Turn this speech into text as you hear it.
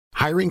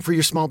Hiring for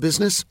your small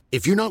business?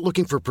 If you're not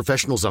looking for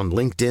professionals on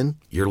LinkedIn,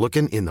 you're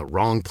looking in the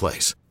wrong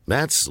place.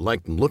 That's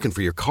like looking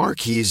for your car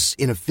keys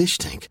in a fish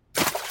tank.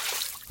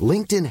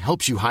 LinkedIn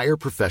helps you hire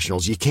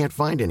professionals you can't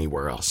find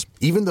anywhere else,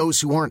 even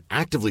those who aren't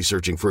actively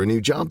searching for a new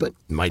job but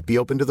might be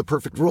open to the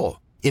perfect role.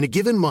 In a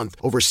given month,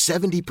 over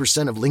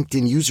 70% of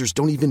LinkedIn users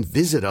don't even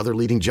visit other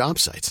leading job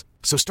sites.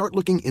 So start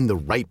looking in the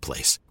right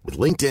place. With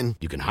LinkedIn,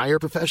 you can hire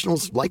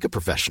professionals like a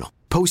professional.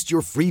 Post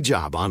your free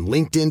job on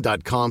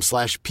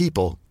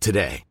linkedin.com/people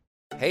today.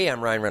 Hey,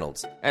 I'm Ryan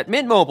Reynolds. At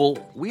Mint Mobile,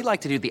 we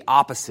like to do the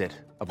opposite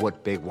of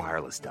what Big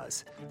Wireless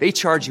does. They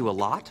charge you a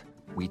lot,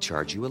 we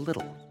charge you a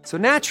little. So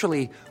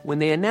naturally, when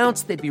they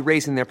announced they'd be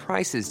raising their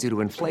prices due to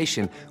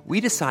inflation,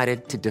 we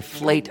decided to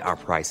deflate our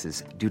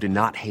prices due to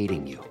not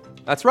hating you.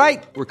 That's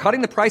right. We're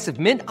cutting the price of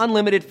Mint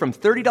Unlimited from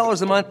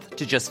 $30 a month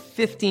to just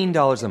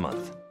 $15 a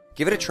month.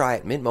 Give it a try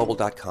at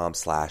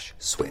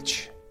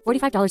mintmobile.com/switch.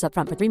 $45 up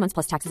front for 3 months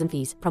plus taxes and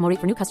fees. Promo rate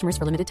for new customers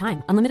for limited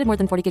time. Unlimited more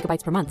than 40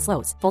 gigabytes per month.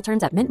 Slows full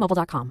terms at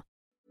mintmobile.com.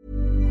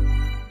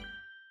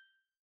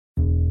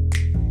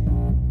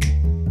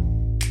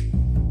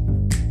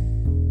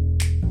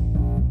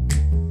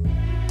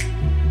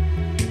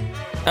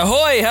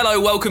 Ahoy, hello,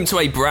 welcome to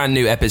a brand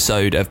new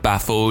episode of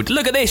Baffled.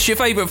 Look at this, your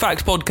favourite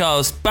fact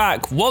podcast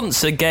back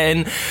once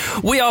again.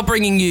 We are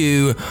bringing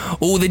you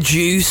all the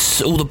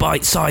juice, all the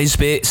bite-sized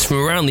bits from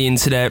around the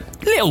internet,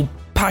 little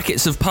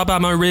packets of pub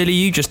ammo really.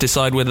 You just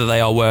decide whether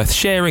they are worth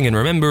sharing and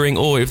remembering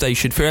or if they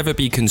should forever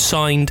be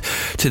consigned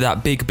to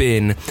that big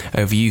bin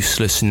of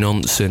useless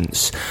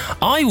nonsense.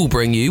 I will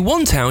bring you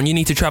one town you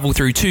need to travel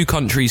through 2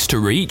 countries to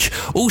reach,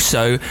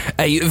 also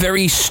a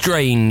very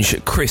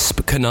strange,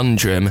 crisp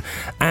conundrum,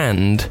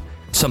 and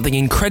something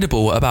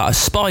incredible about a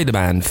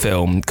Spider-Man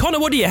film. Connor,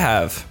 what do you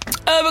have?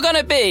 We're going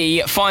to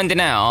be finding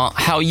out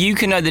how you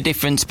can know the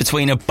difference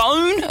between a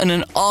bone and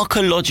an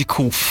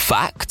archaeological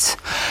fact,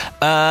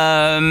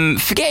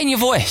 forgetting your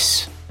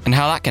voice and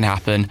how that can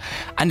happen,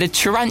 and a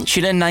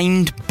tarantula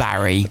named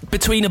Barry.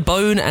 Between a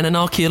bone and an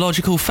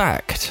archaeological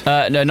fact?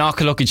 No, an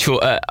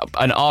archaeological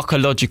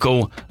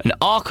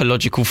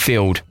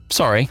field.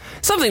 Sorry.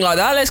 Something like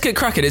that. Let's get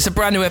cracking. It's a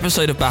brand new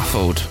episode of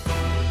Baffled.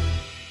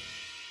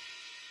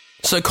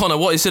 So, Connor,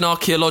 what is an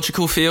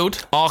archaeological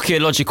field?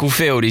 Archaeological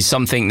field is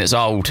something that's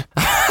old.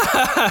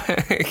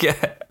 Yeah.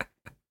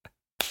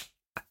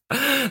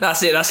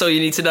 That's it. That's all you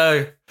need to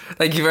know.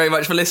 Thank you very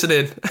much for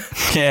listening.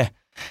 Yeah.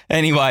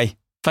 Anyway,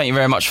 thank you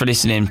very much for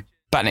listening.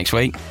 Back next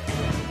week.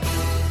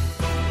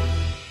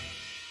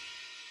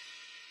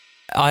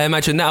 I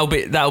imagine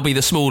that'll be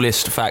the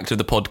smallest fact of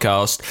the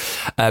podcast,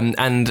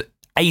 and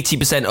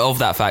 80% of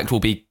that fact will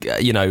be,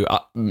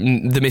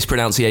 the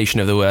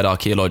mispronunciation of the word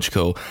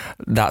archaeological.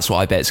 That's what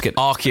I bet it's good.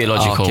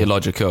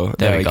 Archaeological.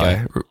 There we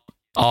go.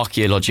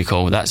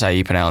 Archaeological. That's how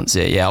you pronounce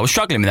it. Yeah, I was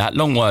struggling with that.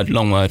 Long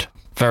word.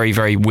 Very,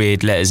 very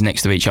weird letters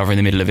next to each other in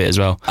the middle of it as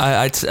well.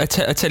 I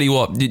tell you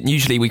what,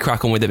 usually we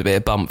crack on with a bit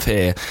of bump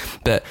here,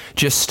 but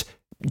just...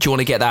 Do you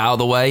want to get that out of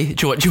the way?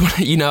 Do you want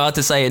you know how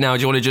to say it now?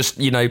 Do you want to just,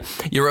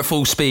 you're at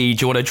full speed,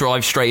 do you want to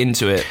drive straight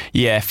into it?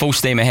 Yeah, full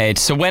steam ahead.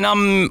 So when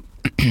I'm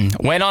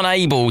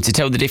unable to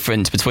tell the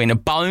difference between a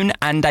bone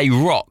and a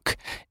rock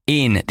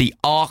in the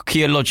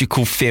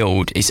archaeological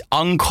field, it's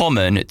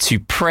uncommon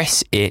to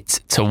press it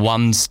to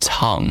one's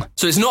tongue.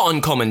 So it's not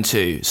uncommon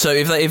to. So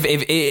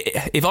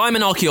if I'm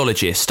an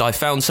archaeologist, I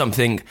found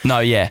something... No,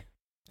 yeah.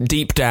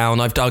 Deep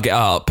down, I've dug it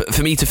up.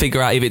 For me to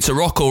figure out if it's a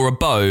rock or a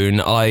bone,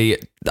 I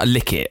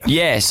lick it.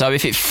 Yeah, so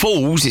if it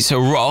falls, it's a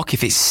rock.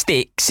 If it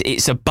sticks,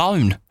 it's a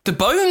bone. Do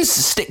bones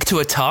stick to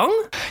a tongue?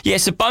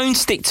 Yes, a bone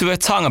stick to a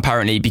tongue,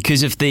 apparently,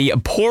 because of the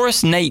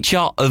porous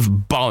nature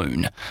of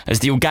bone,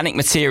 as the organic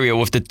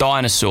material of the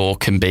dinosaur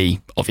can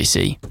be,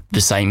 obviously, the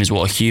same as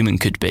what a human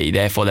could be.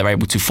 Therefore, they're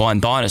able to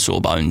find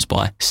dinosaur bones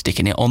by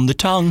sticking it on the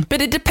tongue.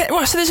 But it depends...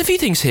 Well, so there's a few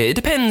things here. It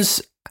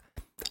depends...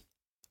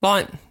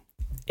 Like...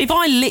 If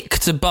I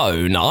licked a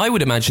bone, I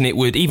would imagine it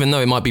would, even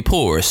though it might be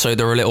porous, so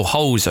there are little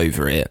holes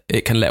over it,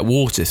 it can let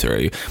water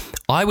through,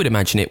 I would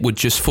imagine it would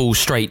just fall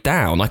straight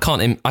down. I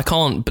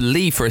can't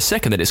believe for a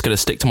second that it's going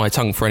to stick to my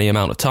tongue for any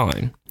amount of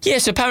time.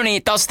 Yes, apparently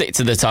it does stick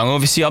to the tongue.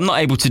 Obviously, I'm not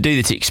able to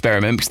do this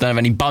experiment because I don't have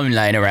any bone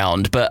laying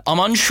around, but I'm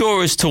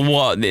unsure as to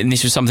what, and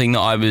this was something that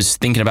I was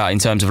thinking about in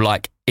terms of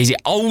is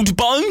it old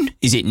bone?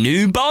 Is it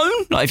new bone?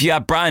 Like if you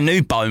had brand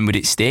new bone, would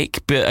it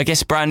stick? But I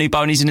guess brand new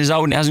bone isn't as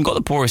old and it hasn't got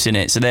the porous in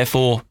it. So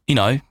therefore,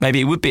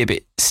 maybe it would be a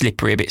bit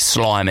slippery, a bit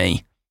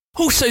slimy.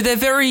 Also, they're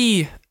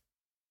very,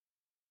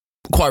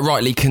 quite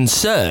rightly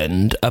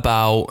concerned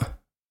about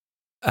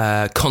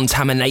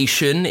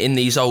contamination in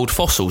these old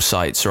fossil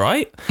sites,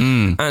 right?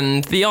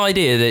 And the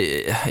idea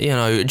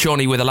that,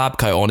 Johnny with a lab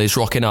coat on is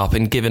rocking up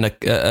and giving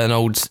an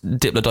old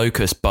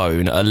Diplodocus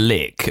bone a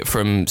lick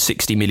from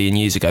 60 million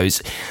years ago,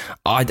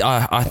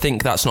 I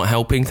think that's not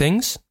helping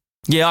things.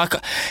 Yeah,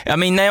 I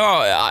mean, there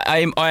are.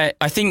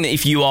 I think that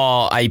if you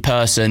are a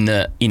person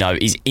that, you know,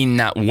 is in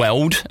that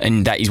world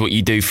and that is what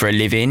you do for a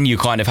living, you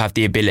kind of have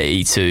the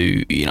ability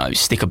to, you know,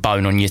 stick a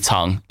bone on your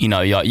tongue. You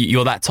know,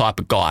 you're that type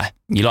of guy.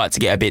 You like to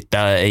get a bit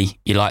dirty.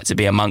 You like to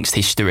be amongst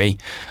history.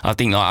 I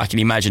think I can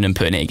imagine them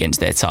putting it against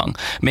their tongue.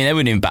 I mean, they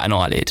wouldn't even bat an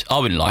eyelid. I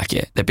wouldn't like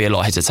it. There'd be a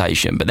lot of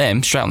hesitation. But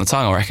them, straight on the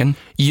tongue, I reckon.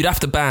 You'd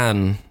have to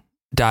ban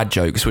dad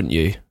jokes, wouldn't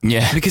you?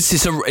 Yeah, because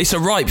it's a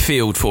ripe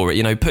field for it.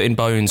 You know, putting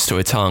bones to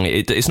a tongue.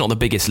 It's not the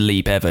biggest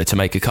leap ever to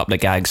make a couple of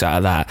gags out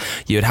of that.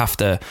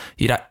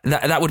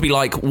 That would be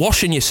like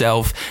washing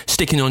yourself,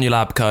 sticking on your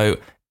lab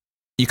coat.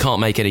 You can't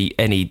make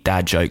any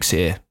dad jokes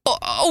here.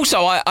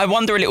 Also, I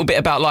wonder a little bit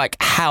about like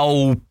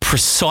how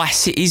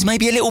precise it is.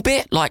 Maybe a little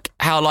bit like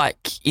how,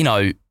 like, you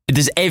know,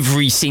 does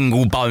every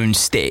single bone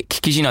stick?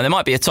 Because, you know, there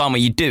might be a time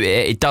where you do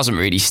it doesn't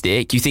really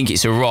stick. You think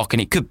it's a rock,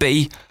 and it could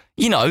be,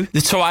 you know, the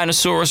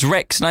Tyrannosaurus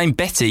Rex named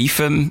Betty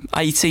from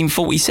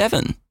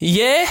 1847.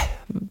 Yeah,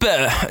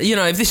 but, you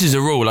know, if this is a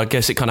rule, I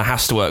guess it kind of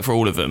has to work for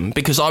all of them.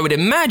 Because I would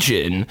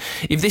imagine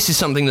if this is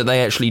something that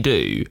they actually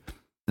do,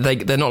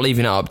 they're not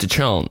leaving it up to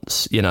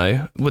chance, you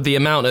know? With the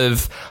amount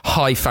of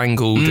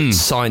high-fangled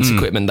science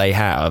equipment they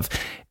have,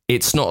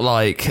 it's not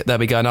like they'll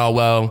be going, oh,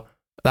 well,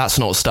 that's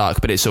not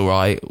stuck, but it's all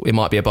right. It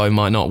might be a bone,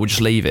 might not. We'll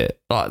just leave it.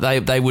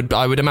 Like they would.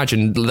 I would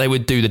imagine they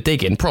would do the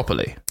digging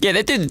properly. Yeah,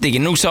 they do the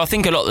digging. Also, I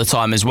think a lot of the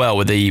time as well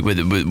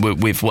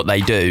with what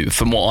they do.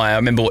 From what I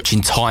remember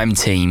watching Time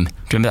Team. Do you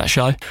remember that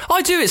show?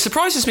 I do. It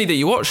surprises me that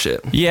you watched it.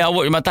 Yeah,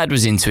 my dad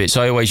was into it,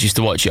 so I always used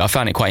to watch it. I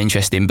found it quite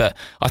interesting. But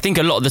I think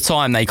a lot of the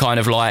time they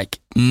kind of like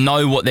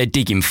know what they're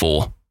digging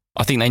for.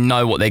 I think they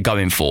know what they're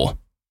going for.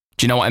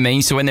 Do you know what I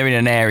mean? So when they're in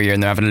an area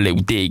and they're having a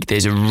little dig,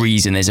 there's a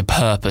reason, there's a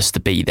purpose to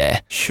be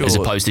there. Sure. As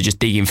opposed to just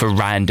digging for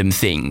random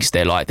things.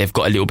 They're like, they've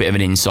got a little bit of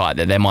an insight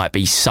that there might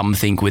be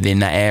something within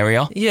that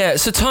area. Yeah,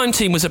 so Time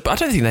Team was I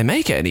don't think they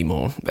make it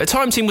anymore.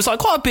 Time Team was like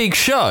quite a big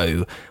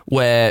show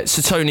where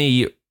Sir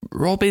Tony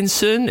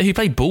Robinson, who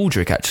played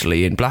Baldrick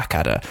actually in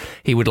Blackadder,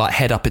 he would like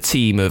head up a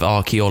team of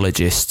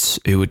archaeologists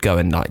who would go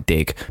and like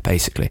dig,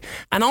 basically.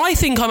 And I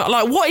think I'm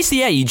like, what is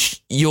the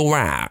age you're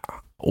at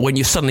when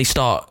you suddenly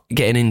start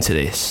getting into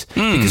this?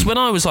 Because when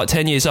I was like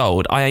 10 years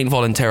old, I ain't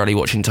voluntarily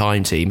watching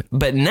Time Team.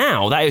 But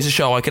now that is a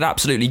show I could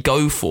absolutely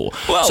go for.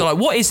 Well, so like,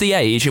 what is the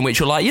age in which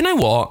you're like, you know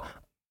what?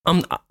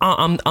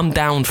 I'm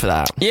down for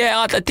that. Yeah,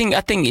 I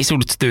think it's all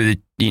to do with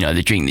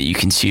the drink that you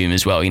consume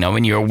as well. You know,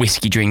 when you're a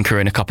whiskey drinker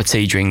and a cup of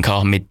tea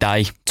drinker,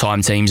 midday,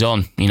 Time Team's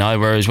on. You know,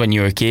 whereas when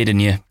you're a kid and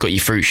you got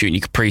your fruit shoot and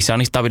your Capri Sun,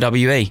 it's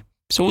WWE.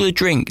 It's all the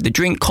drink. The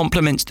drink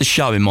complements the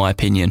show, in my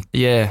opinion.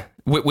 Yeah.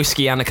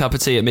 Whiskey and a cup of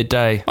tea at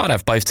midday. I'd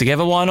have both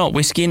together. Why not?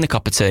 Whiskey and a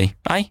cup of tea.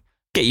 Hey,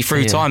 get you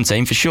through Time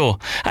Team for sure.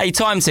 Hey,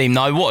 Time Team,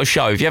 though, what a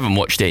show. If you haven't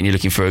watched it and you're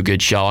looking for a good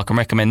show, I can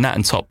recommend that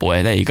and Top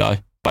Boy. There you go.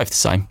 Both the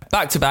same.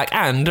 Back to back,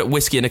 and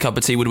whiskey and a cup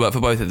of tea would work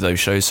for both of those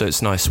shows, so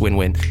it's nice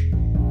win-win.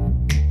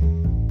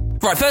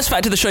 Right, first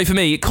fact of the show for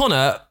me.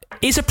 Connor,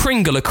 is a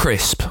Pringle a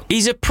crisp?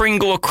 Is a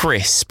Pringle a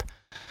crisp?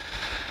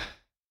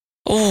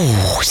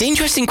 Oh, it's an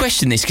interesting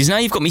question, this, because now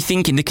you've got me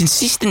thinking the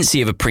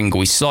consistency of a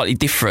Pringle is slightly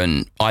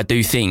different, I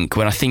do think,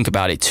 when I think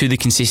about it, to the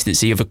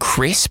consistency of a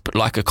crisp,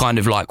 like a kind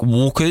of like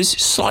Walker's,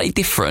 slightly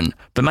different,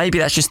 but maybe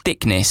that's just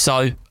thickness,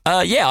 so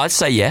yeah, I'd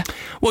say yeah.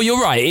 Well,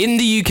 you're right. In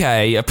the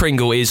UK, a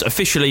Pringle is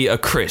officially a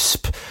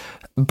crisp,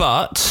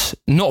 but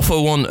not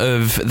for want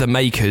of the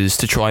makers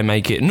to try and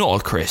make it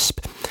not a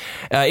crisp.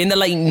 In the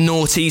late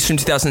noughties, from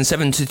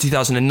 2007 to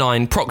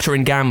 2009, Procter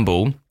 &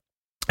 Gamble,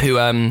 who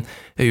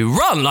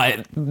run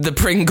like the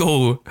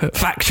Pringle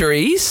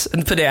factories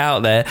and put it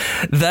out there,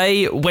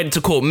 they went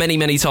to court many,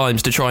 many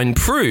times to try and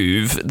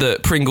prove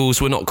that Pringles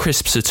were not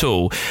crisps at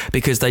all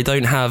because they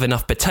don't have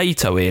enough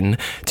potato in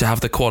to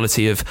have the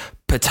quality of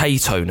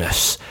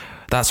potato-ness.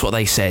 That's what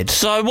they said.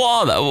 So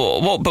what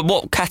are they?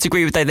 What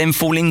category would they then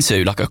fall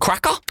into? Like a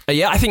cracker?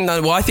 Yeah, I think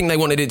they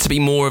wanted it to be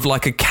more of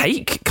like a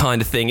cake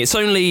kind of thing. It's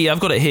only, I've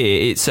got it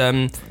here. It's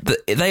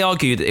they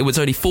argued it was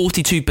only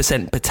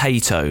 42%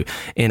 potato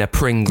in a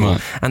Pringle,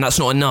 right, and that's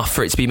not enough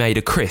for it to be made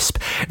a crisp.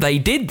 They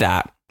did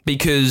that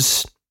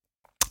because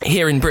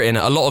here in Britain,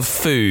 a lot of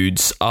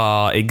foods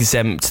are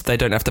exempt. They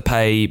don't have to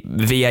pay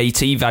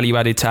VAT,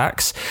 value-added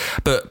tax,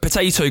 but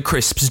potato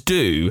crisps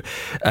do,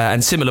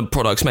 and similar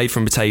products made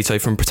from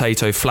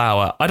potato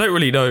flour. I don't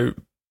really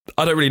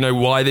know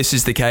why this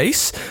is the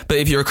case, but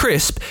if you're a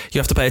crisp, you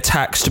have to pay a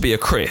tax to be a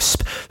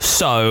crisp.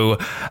 So,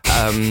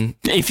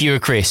 if you're a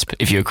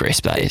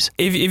crisp, that is.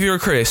 If you're a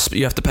crisp,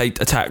 you have to pay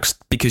a tax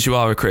because you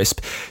are a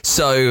crisp.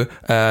 So,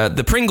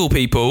 the Pringle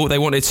people, they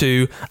wanted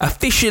to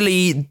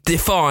officially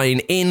define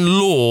in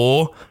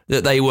law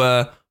that they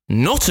were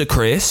not a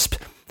crisp,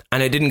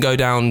 and it didn't go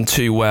down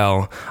too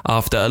well.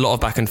 After a lot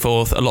of back and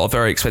forth, a lot of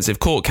very expensive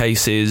court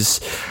cases,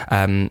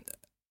 a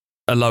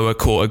lower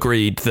court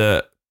agreed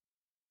that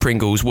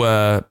Pringles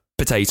were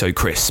potato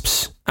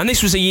crisps. And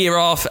this was a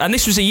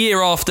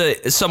year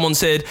after someone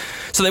said,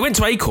 so they went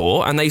to a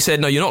court and they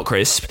said, no, you're not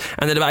crisp.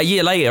 And then about a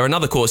year later,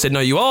 another court said, no,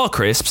 you are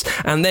crisps.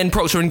 And then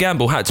Procter &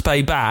 Gamble had to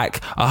pay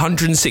back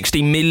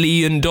 $160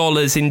 million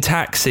in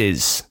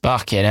taxes.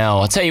 Fucking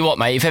hell. I'll tell you what,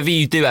 mate, if ever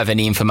you do have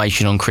any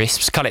information on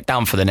crisps, cut it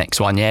down for the next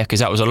one, yeah?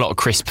 Because that was a lot of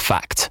crisp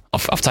fact.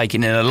 I've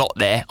taken in a lot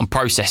there. I'm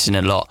processing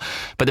a lot.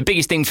 But the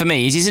biggest thing for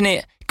me is, isn't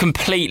it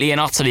completely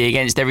and utterly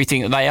against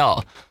everything that they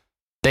are?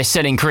 They're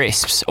selling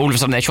crisps. All of a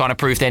sudden, they're trying to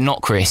prove they're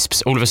not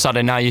crisps. All of a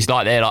sudden, now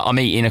they're like, I'm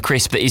eating a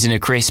crisp that isn't a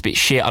crisp. It's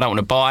shit. I don't want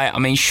to buy it. I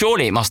mean,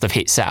 surely it must have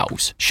hit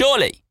sales.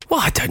 Surely. Well,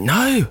 I don't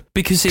know.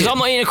 Because I'm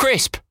not eating a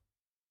crisp.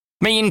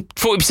 I'm eating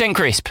 40%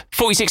 crisp,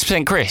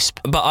 46% crisp.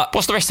 But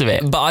what's the rest of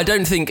it? But I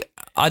don't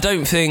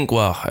think,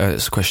 well,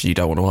 it's a question you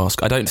don't want to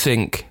ask. I don't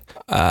think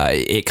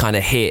it kind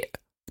of hit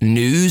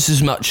news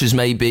as much as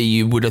maybe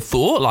you would have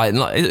thought. Like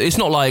it's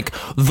not like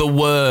the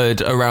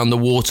word around the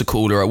water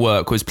cooler at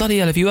work was, bloody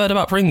hell, have you heard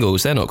about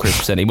Pringles? They're not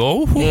crisps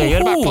anymore. Yeah, you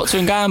heard about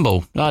Procter &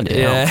 Gamble.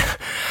 Yeah.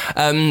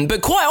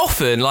 But quite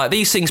often, like,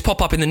 these things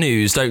pop up in the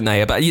news, don't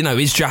they? About, you know,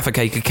 is Jaffa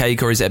Cake a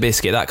cake or is it a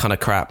biscuit? That kind of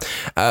crap.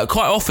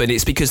 Quite often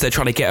it's because they're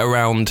trying to get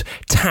around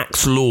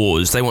tax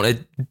laws. They want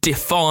to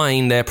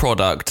define their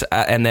product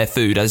and their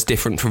food as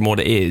different from what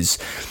it is,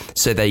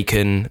 so they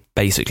can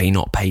basically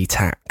not pay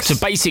tax. So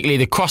basically,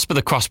 the crust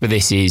of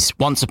this is,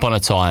 once upon a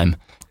time,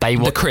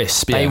 the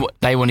crisp, yeah.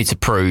 They wanted to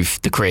prove,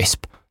 the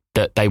crisp,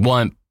 that they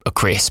weren't a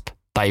crisp.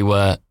 They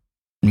were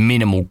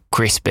minimal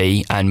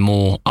crispy and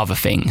more other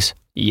things.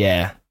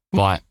 Yeah.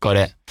 Right, got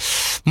it.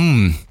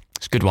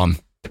 It's a good one.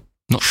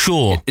 Not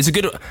sure. It's a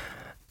good...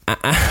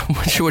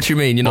 what do you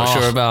mean? You're not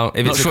sure about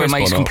if not it's sure a crisp it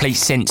makes or not? complete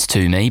sense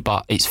to me,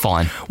 but it's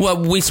fine. Well,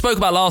 we spoke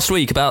about last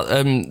week about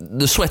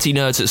the sweaty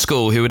nerds at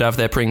school who would have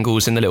their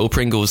Pringles in the little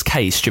Pringles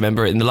case. Do you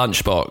remember it in the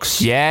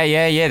lunchbox? Yeah.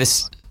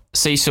 The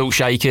sea salt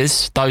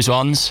shakers, those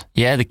ones.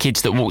 Yeah, the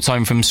kids that walked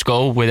home from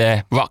school with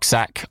their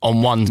rucksack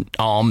on one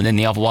arm and then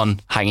the other one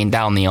hanging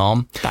down the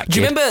arm. Do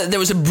you remember there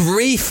was a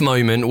brief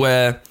moment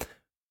where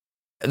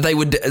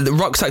the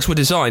rucksacks were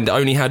designed that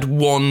only had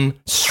one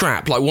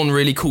strap, like one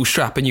really cool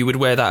strap, and you would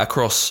wear that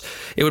across.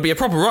 It would be a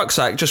proper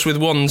rucksack just with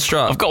one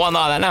strap. I've got one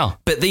like that now.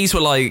 But these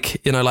were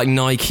like, you know, like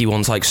Nike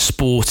ones, like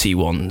sporty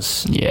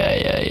ones.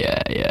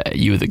 Yeah.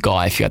 You were the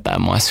guy. If you had that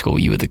in my school,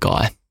 you were the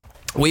guy.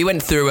 We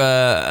went through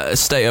a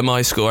state at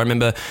my school. I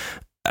remember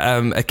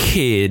a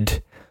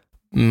kid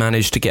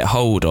managed to get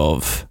hold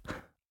of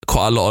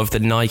quite a lot of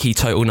the Nike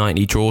Total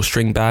 90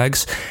 drawstring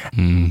bags.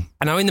 And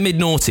now in the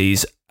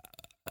mid-noughties,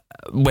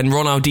 when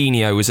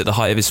Ronaldinho was at the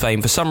height of his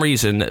fame, for some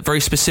reason,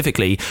 very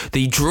specifically,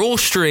 the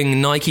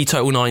drawstring Nike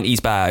Total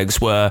 90s bags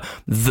were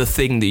the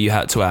thing that you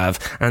had to have.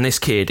 And this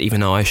kid,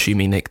 even though I assume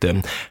he nicked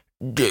them,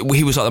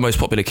 he was like the most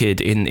popular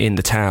kid in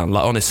the town.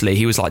 Like, honestly,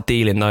 he was like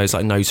dealing those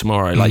like no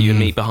tomorrow. Like, you'd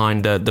meet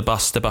behind the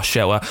bus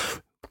shelter,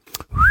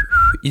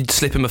 you'd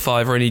slip him a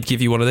 $5 and he'd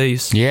give you one of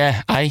these.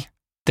 Yeah,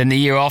 Then the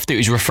year after, it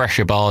was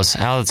refresher bars.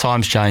 How the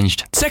times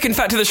changed. Second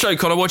fact of the show,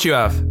 Connor, what do you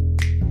have?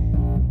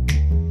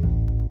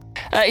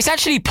 It's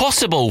actually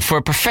possible for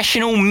a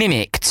professional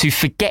mimic to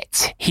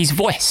forget his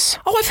voice.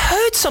 Oh, I've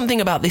heard something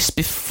about this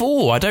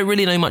before. I don't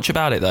really know much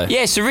about it, though.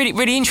 Yeah, so really,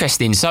 really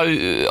interesting.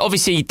 So,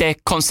 obviously, they're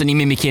constantly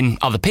mimicking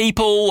other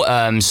people.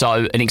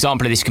 So, an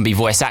example of this can be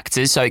voice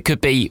actors. So, it could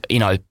be, you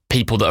know,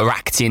 people that are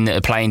acting, that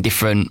are playing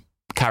different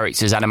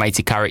characters,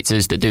 animated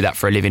characters that do that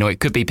for a living, or it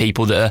could be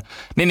people that are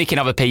mimicking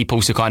other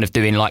people, so kind of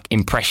doing like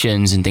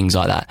impressions and things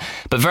like that.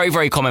 But very,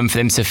 very common for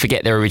them to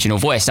forget their original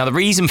voice. Now, the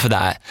reason for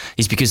that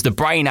is because the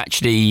brain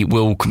actually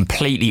will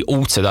completely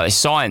alter. There's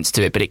science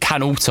to it, but it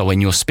can alter when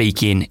you're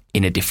speaking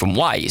in a different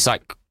way. It's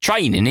like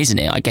training, isn't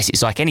it? I guess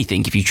it's like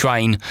anything. If you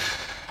train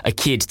a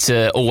kid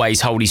to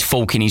always hold his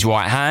fork in his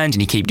right hand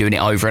and you keep doing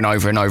it over and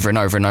over and over and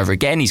over and over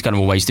again, he's going to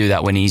always do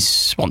that when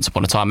he's once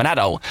upon a time an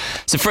adult.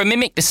 So for a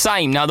mimic, the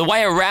same. Now, the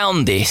way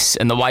around this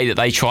and the way that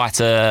they try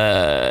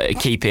to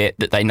keep it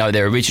that they know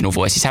their original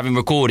voice is having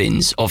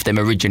recordings of them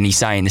originally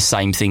saying the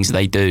same things that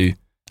they do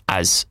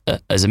as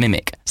a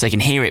mimic. So they can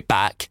hear it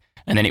back,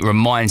 and then it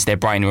reminds their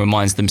brain and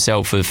reminds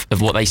themselves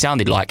of what they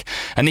sounded like.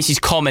 And this is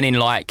common in,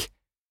 like,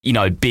 you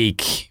know,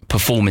 big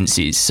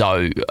performances.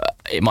 So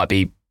it might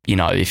be, you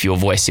know, if you're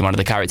voicing one of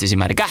the characters in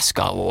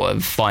Madagascar or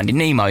Finding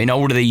Nemo, you know,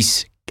 all of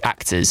these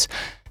actors,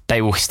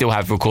 they will still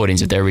have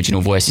recordings of their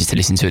original voices to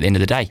listen to at the end of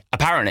the day,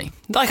 apparently.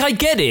 Like, I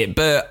get it,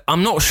 but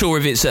I'm not sure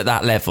if it's at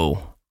that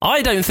level.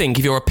 I don't think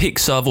if you're a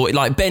Pixar voice,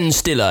 like Ben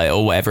Stiller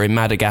or whatever in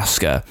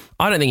Madagascar,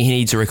 I don't think he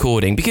needs a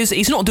recording because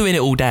he's not doing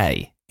it all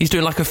day. He's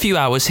doing like a few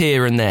hours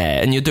here and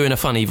there, and you're doing a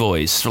funny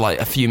voice for like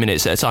a few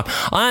minutes at a time.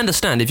 I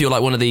understand if you're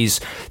like one of these,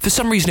 for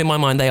some reason in my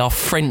mind, they are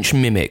French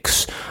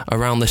mimics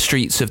around the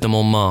streets of the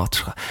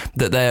Montmartre,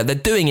 that they're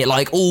doing it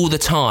like all the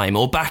time,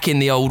 or back in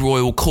the old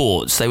royal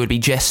courts, they would be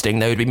jesting,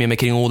 they would be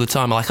mimicking all the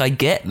time. Like, I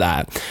get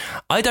that.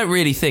 I don't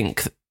really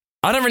think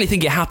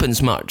it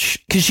happens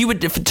much, because you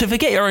would, to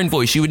forget your own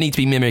voice, you would need to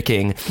be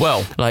mimicking,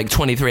 well, like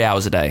 23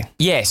 hours a day.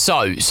 Yeah,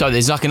 so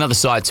there's like another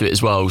side to it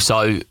as well.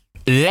 So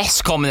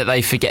less common that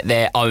they forget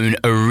their own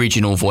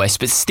original voice,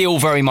 but still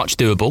very much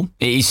doable.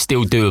 It is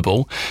still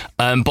doable.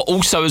 But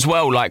also as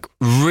well, like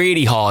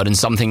really hard, and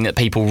something that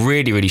people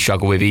really, really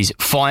struggle with is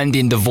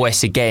finding the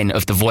voice again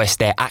of the voice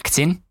they're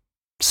acting.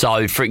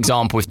 So, for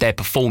example, if they're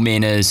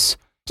performing as,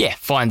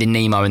 Finding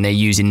Nemo and they're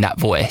using that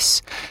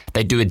voice,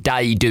 they do a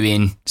day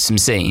doing some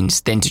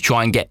scenes, then to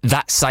try and get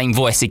that same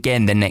voice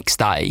again the next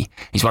day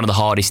is one of the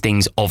hardest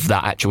things of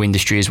that actual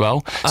industry as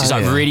well. So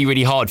it's really,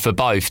 really hard for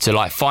both to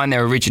like find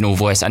their original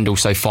voice and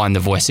also find the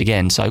voice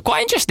again. So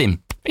quite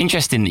interesting.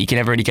 Interesting that you can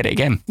never really get it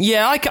again.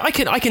 Yeah, I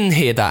can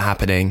hear that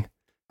happening.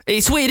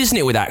 It's weird, isn't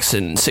it, with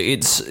accents?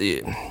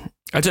 I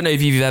don't know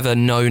if you've ever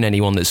known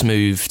anyone that's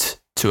moved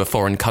to a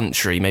foreign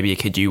country, maybe a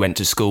kid you went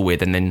to school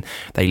with, and then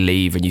they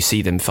leave and you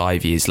see them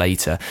 5 years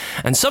later.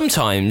 And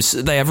sometimes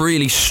they have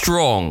really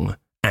strong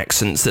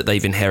accents that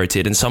they've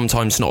inherited, and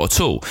sometimes not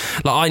at all.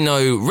 Like, I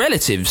know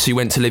relatives who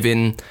went to live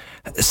in,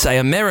 say,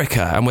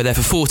 America and were there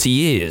for 40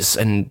 years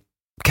and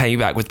came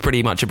back with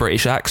pretty much a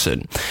British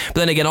accent. But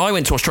then again, I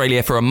went to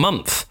Australia for a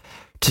month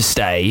to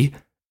stay,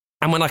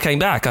 and when I came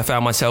back, I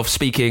found myself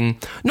speaking,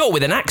 not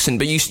with an accent,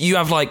 but you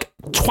have like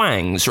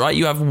twangs, right?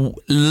 You have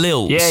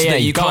lilts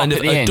that you kind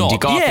of adopt. You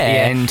go up at the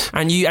end.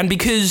 And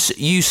because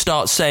you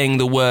start saying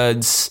the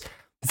words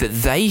that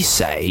they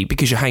say,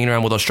 because you're hanging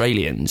around with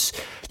Australians,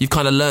 you've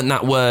kind of learnt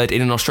that word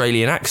in an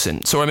Australian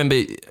accent. So I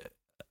remember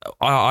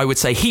I would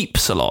say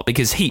heaps a lot,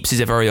 because heaps is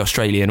a very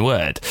Australian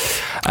word.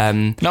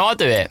 No, I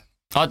do it.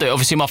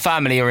 Obviously, my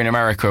family are in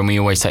America and we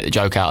always take the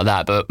joke out of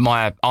that. But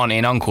my auntie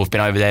and uncle have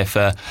been over there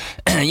for,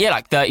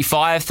 like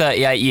 35,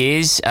 38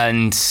 years.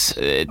 And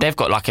they've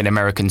got like an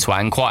American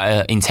twang, quite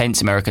an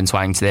intense American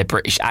twang to their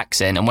British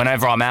accent. And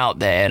whenever I'm out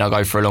there and I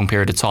go for a long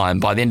period of time,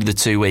 by the end of the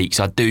 2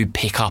 weeks, I do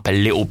pick up a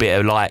little bit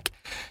of like,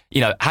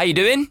 how you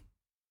doing?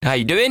 How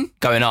you doing?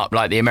 Going up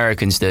like the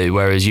Americans do.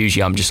 Whereas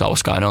usually I'm just like,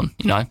 what's going on?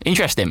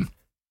 Interesting.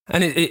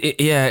 And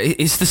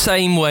it's the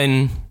same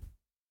when...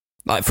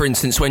 Like, for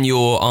instance, when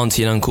your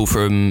auntie and uncle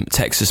from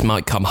Texas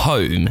might come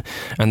home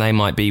and they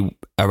might be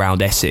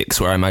around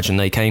Essex, where I imagine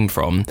they came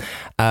from,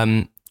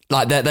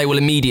 like they will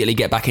immediately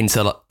get back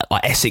into like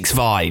Essex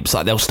vibes.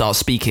 Like, they'll start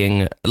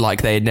speaking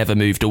like they had never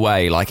moved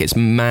away. Like, it's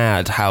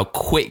mad how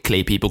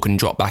quickly people can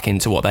drop back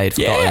into what they had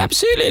forgotten. Yeah,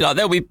 absolutely. Like,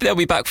 they'll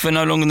be back for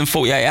no longer than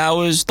 48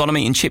 hours. Don, I'm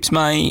eating chips,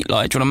 mate.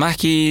 Like, do you want a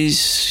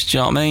Mackey's? Do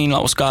you know what I mean?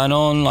 Like, what's going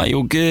on? Like,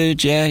 you're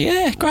good?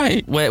 Yeah,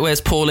 great.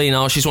 Where's Pauline?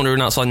 Oh, she's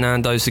wandering outside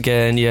Nando's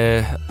again.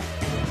 Yeah.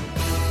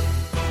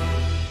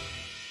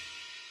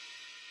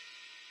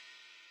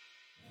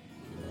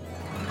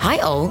 Hi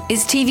all,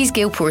 it's TV's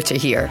Gail Porter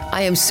here.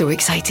 I am so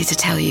excited to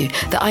tell you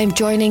that I am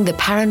joining the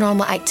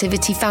Paranormal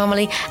Activity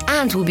family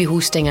and will be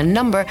hosting a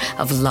number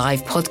of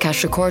live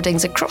podcast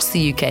recordings across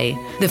the UK.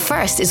 The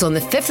first is on the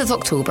 5th of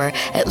October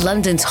at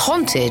London's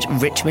haunted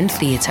Richmond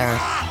Theatre.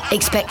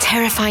 Expect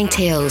terrifying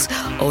tales,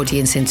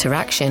 audience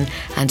interaction,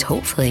 and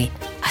hopefully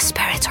a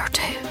spirit or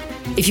two.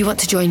 If you want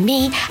to join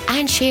me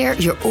and share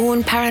your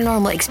own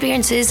paranormal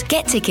experiences,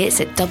 get tickets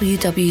at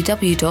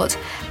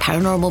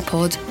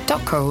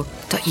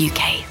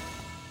www.paranormalpod.co.uk.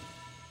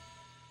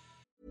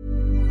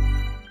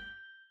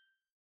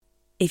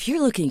 If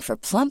you're looking for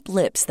plump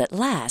lips that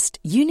last,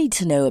 you need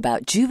to know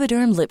about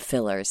Juvederm lip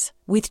fillers.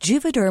 With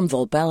Juvederm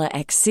Volbella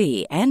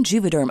XC and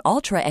Juvederm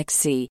Ultra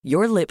XC,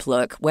 your lip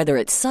look, whether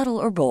it's subtle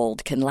or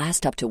bold, can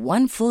last up to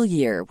 1 full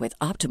year with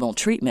optimal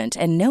treatment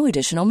and no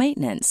additional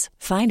maintenance.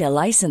 Find a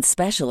licensed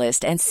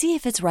specialist and see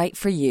if it's right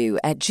for you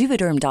at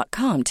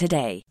Juvederm.com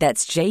today.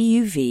 That's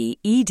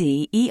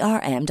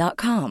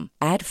JUVEDERM.com.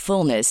 Add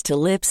fullness to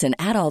lips in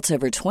adults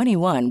over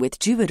 21 with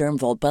Juvederm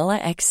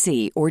Volbella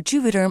XC or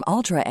Juvederm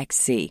Ultra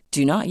XC.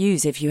 Do not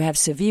use if you have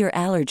severe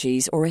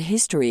allergies or a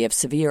history of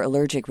severe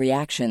allergic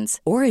reactions,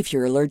 or if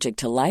you're allergic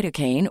to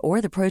lidocaine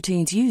or the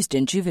proteins used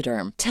in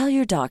Juvederm. Tell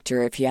your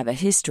doctor if you have a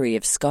history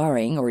of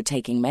scarring or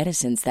taking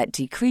medicines that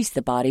decrease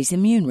the body's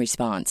immune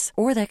response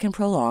or that can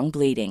prolong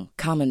bleeding.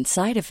 Common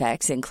side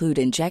effects include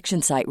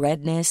injection site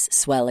redness,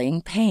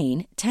 swelling,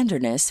 pain,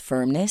 tenderness,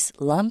 firmness,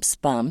 lumps,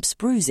 bumps,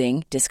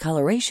 bruising,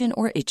 discoloration,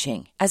 or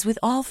itching. As with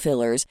all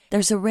fillers,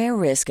 there's a rare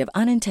risk of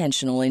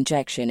unintentional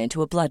injection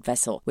into a blood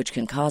vessel, which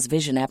can cause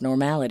vision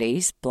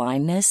abnormalities,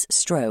 blindness,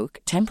 stroke,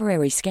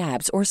 temporary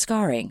scabs, or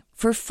scarring.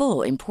 For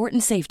full,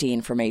 important safety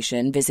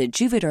information, visit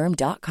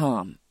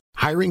Juvederm.com.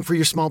 Hiring for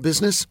your small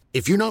business?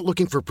 If you're not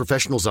looking for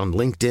professionals on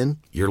LinkedIn,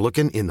 you're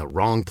looking in the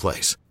wrong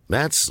place.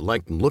 That's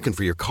like looking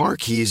for your car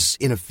keys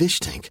in a fish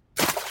tank.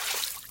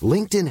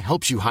 LinkedIn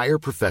helps you hire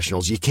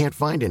professionals you can't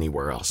find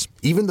anywhere else,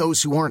 even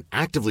those who aren't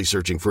actively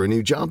searching for a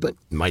new job but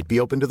might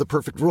be open to the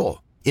perfect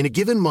role. In a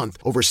given month,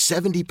 over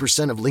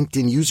 70% of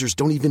LinkedIn users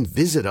don't even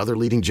visit other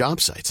leading job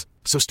sites.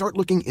 So start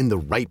looking in the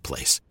right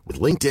place. With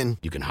LinkedIn,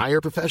 you can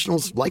hire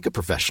professionals like a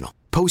professional.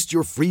 Post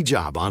your free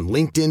job on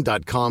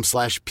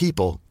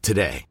linkedin.com/people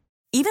today.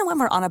 Even when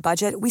we're on a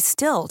budget, we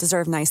still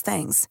deserve nice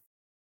things.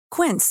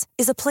 Quince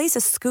is a place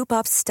to scoop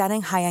up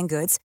stunning high-end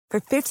goods for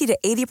 50 to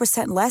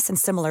 80% less than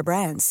similar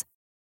brands.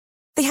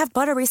 They have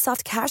buttery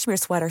soft cashmere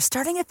sweaters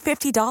starting at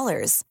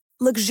 $50,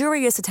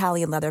 luxurious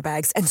Italian leather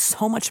bags, and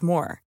so much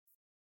more.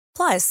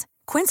 Plus,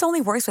 Quince only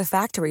works with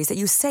factories that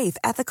use safe,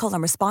 ethical,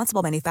 and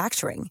responsible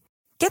manufacturing.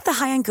 Get the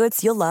high-end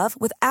goods you'll love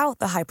without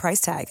the high price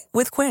tag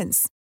with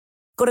Quince.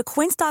 Go to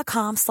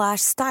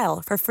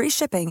quince.com/style for free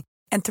shipping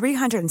and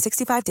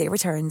 365-day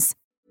returns.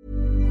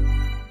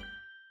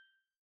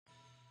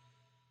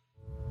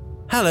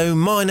 Hello,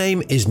 my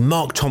name is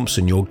Mark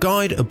Thompson, your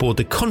guide aboard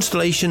the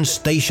Constellation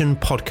Station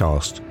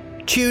podcast.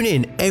 Tune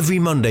in every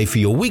Monday for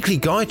your weekly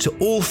guide to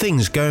all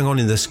things going on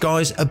in the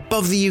skies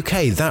above the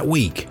UK that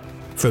week.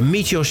 From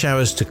meteor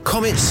showers to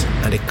comets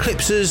and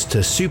eclipses to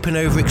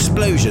supernova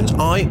explosions,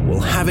 I will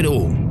have it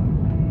all.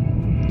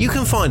 You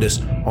can find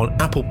us on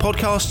Apple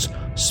Podcasts,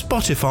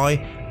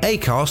 Spotify,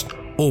 Acast,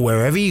 or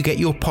wherever you get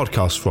your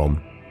podcasts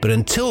from. But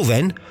until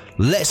then,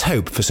 let's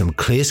hope for some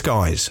clear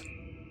skies.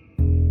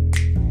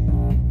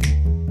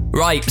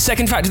 Right,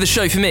 second fact of the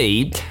show for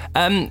me.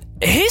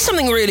 Here's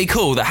something really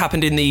cool that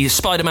happened in the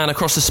Spider-Man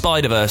Across the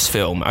Spider-Verse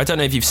film. I don't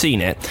know if you've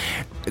seen it.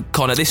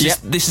 Connor, this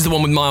is the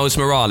one with Miles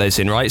Morales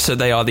in, right? So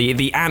they are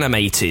the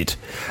animated.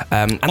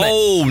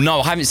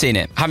 No, I haven't seen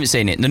it.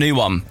 The new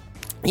one.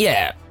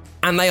 Yeah.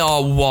 And they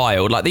are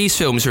wild. Like, these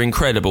films are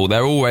incredible.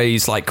 They're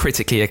always, like,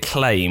 critically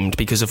acclaimed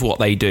because of what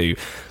they do.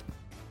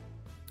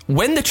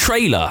 When the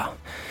trailer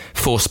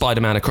for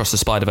Spider-Man Across the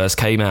Spider-Verse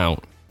came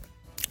out,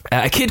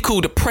 a kid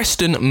called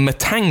Preston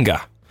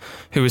Matanga,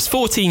 who was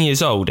 14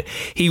 years old,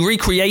 he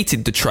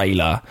recreated the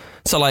trailer,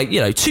 so,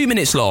 2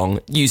 minutes long,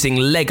 using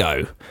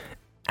Lego,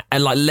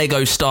 and,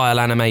 Lego-style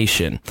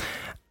animation.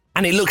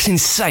 And it looks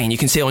insane. You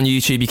can see it on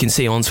YouTube, you can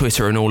see it on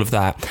Twitter and all of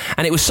that.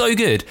 And it was so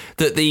good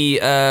that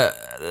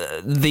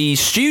the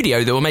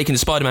studio that were making the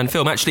Spider-Man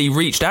film actually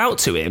reached out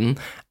to him,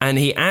 and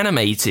he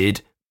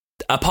animated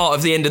a part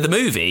of the end of the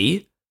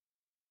movie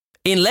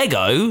in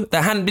Lego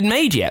that hadn't been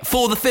made yet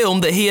for the film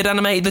that he had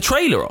animated the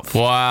trailer of.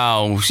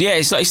 Wow. Yeah,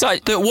 it's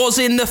like that was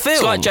in the film.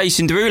 It's like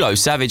Jason Derulo,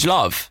 Savage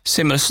Love.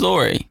 Similar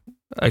story.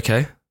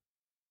 Okay.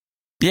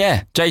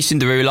 Yeah, Jason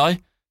Derulo.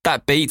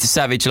 That beat to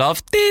Savage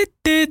Love.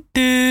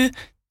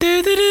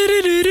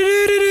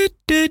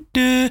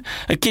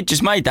 A kid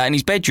just made that in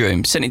his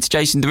bedroom, sent it to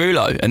Jason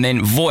Derulo, and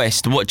then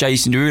voiced what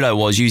Jason Derulo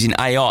was using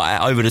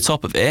AI over the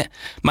top of it,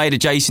 made a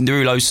Jason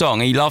Derulo song,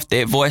 he loved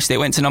it, voiced it,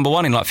 went to number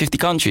 1 in 50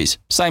 countries.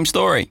 Same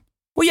story.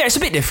 Well, yeah, it's a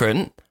bit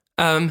different,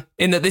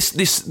 in that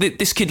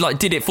this kid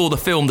did it for the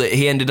film that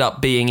he ended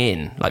up being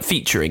in,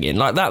 featuring in.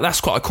 That's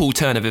quite a cool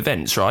turn of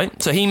events, right?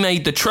 So he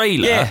made the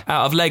trailer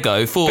out of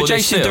Lego for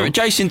this film.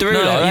 Jason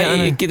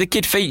Derulo, the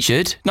kid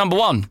featured, number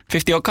 1,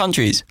 50 odd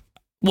countries.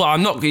 Well,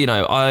 I'm not,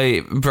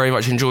 I very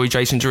much enjoy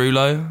Jason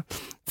Derulo.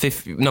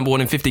 Number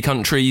 1 in 50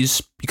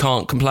 countries, you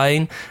can't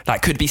complain.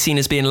 That could be seen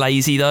as being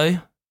lazy, though.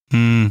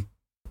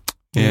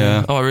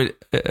 Yeah. Oh,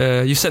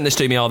 you sent this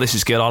to me. Oh, this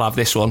is good. I'll have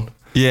this one.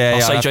 Yeah,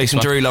 I'll say Jason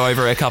Derulo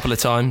over it a couple of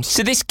times.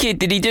 So this kid,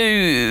 did he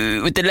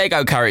do with the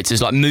Lego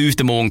characters, moved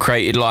them all and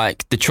created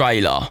the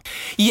trailer?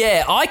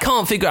 Yeah, I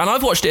can't figure, and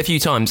I've watched it a few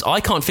times,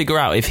 I can't figure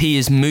out if he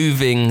is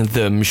moving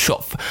them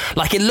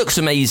it looks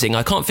amazing.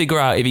 I can't figure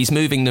out if he's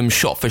moving them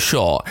shot for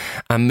shot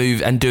and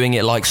doing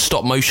it like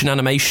stop motion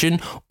animation,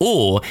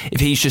 or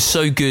if he's just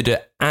so good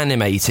at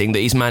animating that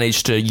he's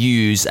managed to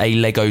use a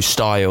Lego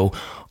style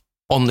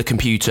on the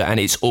computer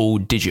and it's all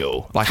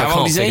digital. I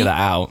can't figure that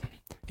out.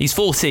 He's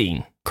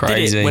 14.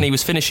 Crazy. Did it when he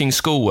was finishing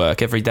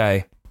schoolwork every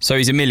day. So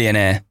he's a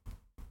millionaire.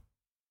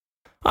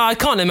 I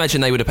can't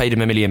imagine they would have paid him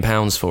 £1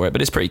 million for it,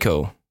 but it's pretty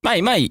cool.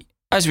 Mate,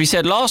 as we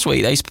said last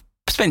week, they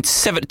spent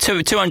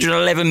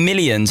 211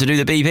 million to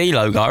do the BP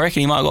logo. I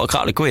reckon he might have got a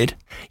couple of quid.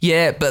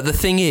 Yeah, but the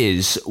thing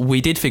is,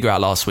 we did figure out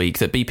last week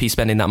that BP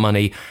spending that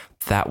money,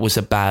 that was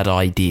a bad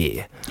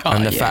idea.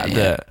 And the fact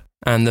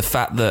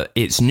that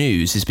it's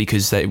news is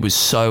because it was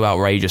so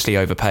outrageously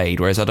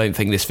overpaid, whereas I don't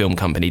think this film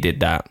company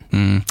did that.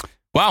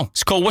 Wow,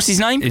 it's cool. What's his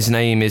name? His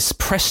name is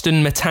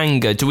Preston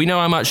Matanga. Do we know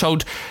how much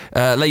old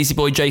lazy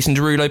boy Jason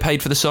Derulo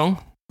paid for the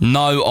song?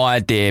 No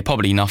idea.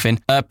 Probably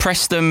nothing.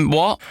 Preston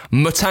what?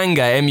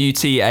 Matanga,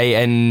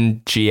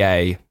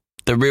 Mutanga.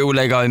 The real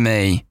Lego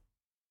me.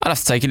 I'd have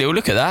to take a little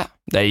look at that.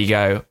 There you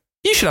go.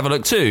 You should have a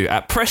look too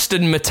at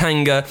Preston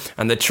Matanga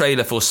and the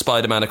trailer for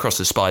Spider-Man Across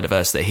the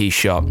Spider-Verse that he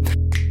shot.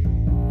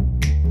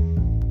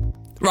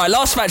 Right,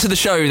 last fact of the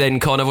show then,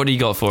 Connor. What do you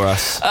got for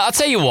us? I'll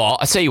tell you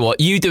what.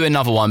 You do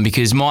another one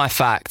because my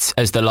fact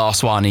as the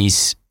last one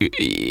is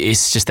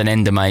just an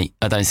ender, mate.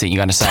 I don't think you're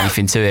going to say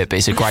anything to it, but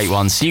it's a great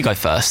one. So you go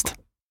first.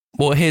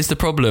 Well, here's the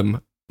problem.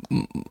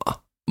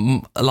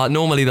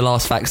 Normally the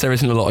last facts, there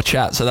isn't a lot of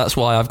chat, so that's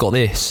why I've got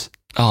this.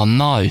 Oh,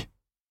 no.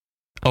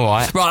 All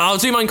right. Right, I'll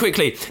do mine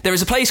quickly. There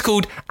is a place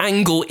called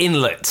Angle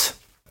Inlet.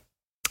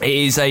 It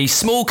is a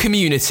small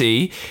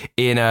community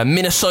in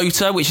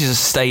Minnesota, which is a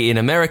state in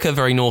America,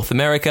 very North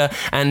America.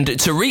 And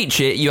to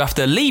reach it, you have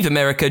to leave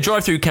America,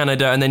 drive through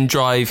Canada, and then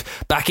drive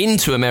back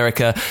into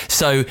America.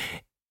 So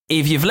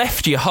if you've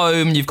left your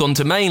home, you've gone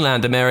to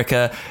mainland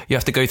America, you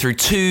have to go through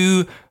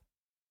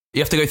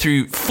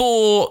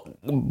 4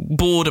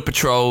 border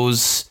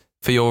patrols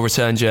for your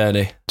return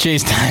journey.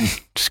 Cheers, Dan.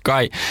 It's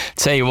great.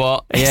 Tell you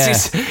what, yeah.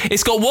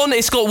 It's got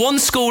one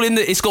school in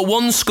the. It's got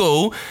one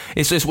school.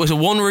 It's a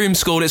one-room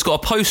school. It's got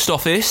a post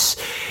office.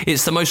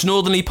 It's the most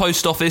northerly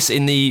post office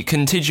in the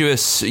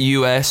contiguous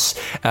US.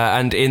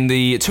 And in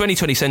the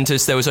 2020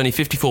 census, there was only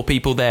 54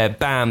 people there.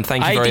 Bam!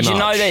 Thank you very much. Did you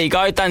know? There you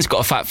go. Dan's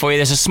got a fact for you.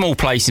 There's a small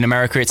place in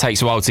America. It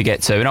takes a while to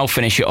get to, and I'll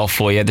finish it off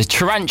for you. The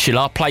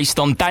tarantula placed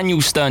on Daniel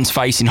Stern's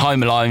face in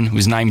Home Alone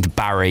was named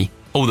Barry.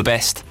 All the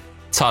best.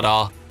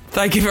 Ta-da.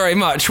 Thank you very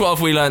much. What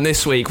have we learned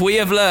this week? We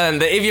have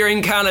learned that if you're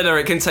in Canada,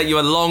 it can take you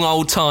a long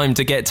old time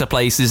to get to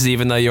places,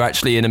 even though you're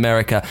actually in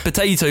America.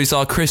 Potatoes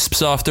are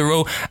crisps after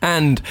all.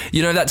 And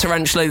you know that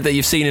tarantula that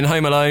you've seen in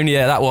Home Alone?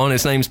 Yeah, that one.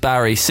 His name's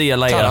Barry. See you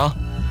later. Ta-da.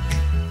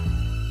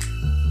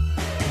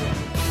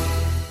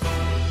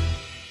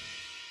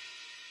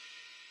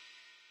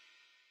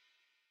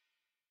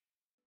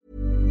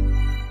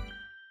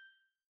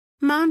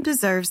 Mom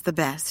deserves the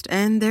best,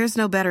 and there's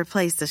no better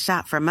place to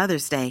shop for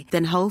Mother's Day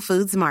than Whole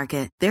Foods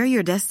Market. They're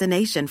your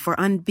destination for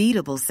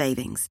unbeatable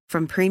savings,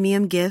 from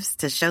premium gifts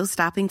to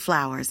show-stopping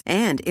flowers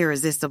and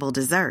irresistible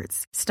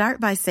desserts. Start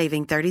by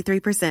saving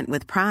 33%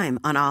 with Prime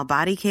on all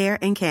body care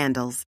and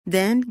candles.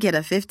 Then get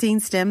a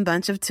 15-stem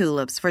bunch of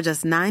tulips for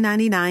just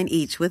 $9.99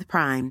 each with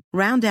Prime.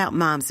 Round out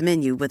Mom's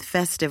menu with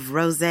festive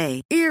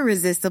rosé,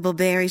 irresistible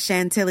berry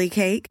chantilly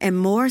cake, and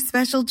more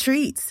special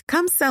treats.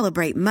 Come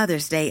celebrate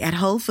Mother's Day at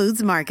Whole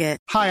Foods Market.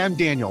 Hi, I'm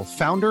Daniel,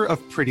 founder of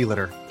Pretty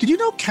Litter. Did you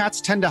know cats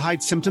tend to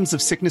hide symptoms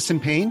of sickness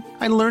and pain?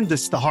 I learned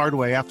this the hard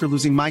way after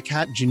losing my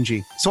cat,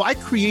 Gingy. So I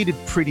created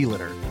Pretty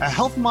Litter, a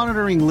health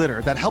monitoring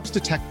litter that helps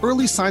detect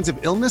early signs of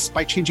illness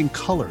by changing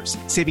colors,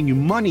 saving you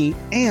money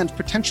and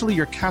potentially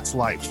your cat's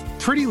life.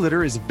 Pretty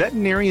Litter is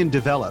veterinarian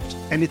developed,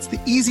 and it's the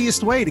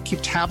easiest way to keep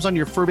tabs on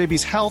your fur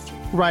baby's health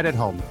right at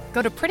home.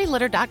 Go to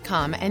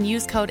prettylitter.com and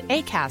use code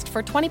ACAST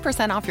for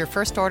 20% off your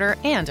first order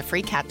and a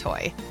free cat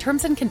toy.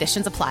 Terms and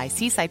conditions apply.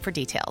 See site for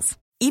details.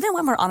 Even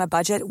when we're on a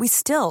budget, we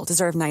still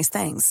deserve nice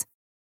things.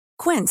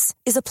 Quince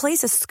is a place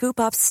to scoop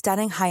up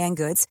stunning high-end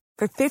goods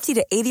for 50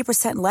 to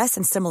 80% less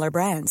than similar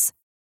brands.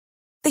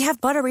 They have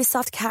buttery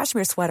soft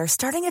cashmere sweaters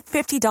starting at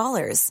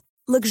 $50,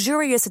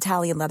 luxurious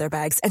Italian leather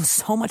bags, and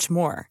so much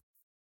more.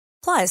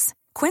 Plus,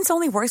 Quince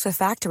only works with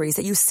factories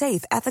that use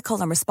safe, ethical,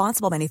 and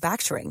responsible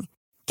manufacturing.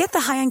 Get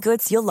the high-end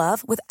goods you'll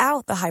love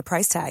without the high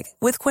price tag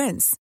with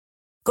Quince.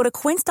 Go to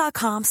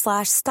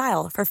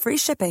quince.com/style for free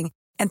shipping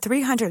and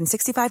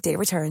 365-day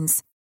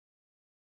returns.